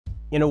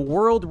In a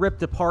world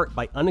ripped apart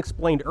by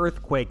unexplained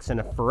earthquakes and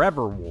a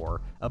forever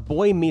war, a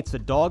boy meets a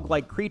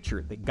dog-like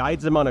creature that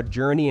guides him on a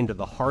journey into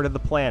the heart of the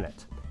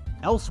planet.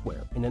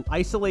 Elsewhere, in an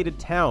isolated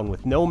town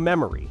with no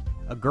memory,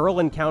 a girl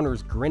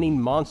encounters grinning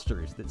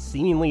monsters that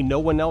seemingly no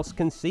one else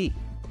can see.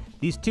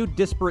 These two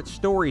disparate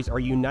stories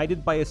are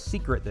united by a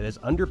secret that has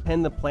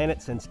underpinned the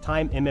planet since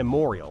time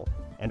immemorial,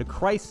 and a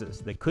crisis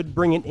that could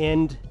bring an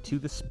end to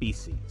the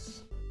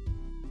species.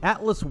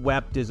 Atlas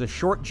Wept is a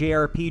short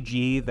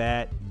JRPG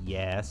that,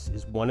 yes,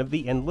 is one of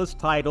the endless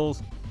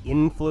titles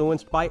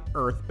influenced by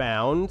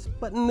Earthbound,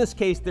 but in this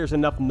case there's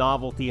enough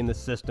novelty in the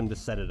system to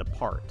set it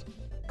apart.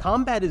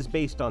 Combat is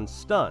based on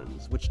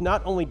stuns, which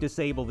not only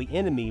disable the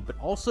enemy, but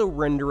also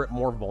render it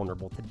more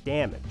vulnerable to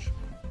damage.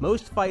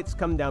 Most fights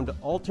come down to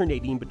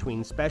alternating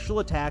between special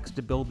attacks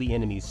to build the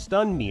enemy's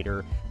stun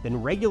meter,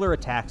 then regular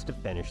attacks to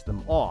finish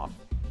them off.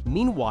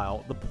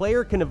 Meanwhile, the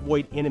player can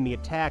avoid enemy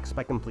attacks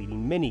by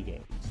completing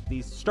minigames.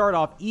 These start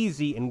off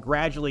easy and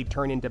gradually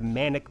turn into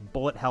manic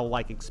bullet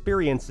hell-like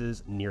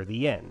experiences near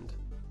the end.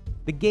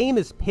 The game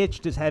is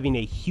pitched as having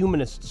a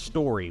humanist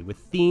story with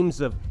themes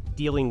of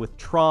dealing with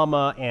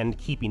trauma and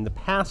keeping the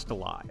past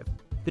alive.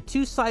 The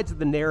two sides of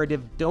the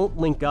narrative don't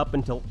link up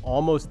until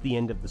almost the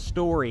end of the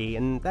story,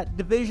 and that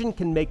division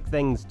can make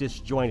things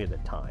disjointed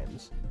at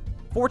times.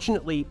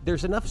 Fortunately,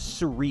 there's enough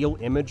surreal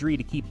imagery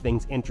to keep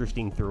things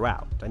interesting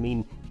throughout. I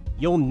mean,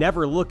 you'll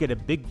never look at a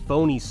big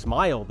phony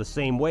smile the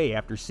same way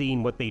after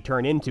seeing what they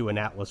turn into in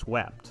Atlas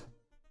Wept.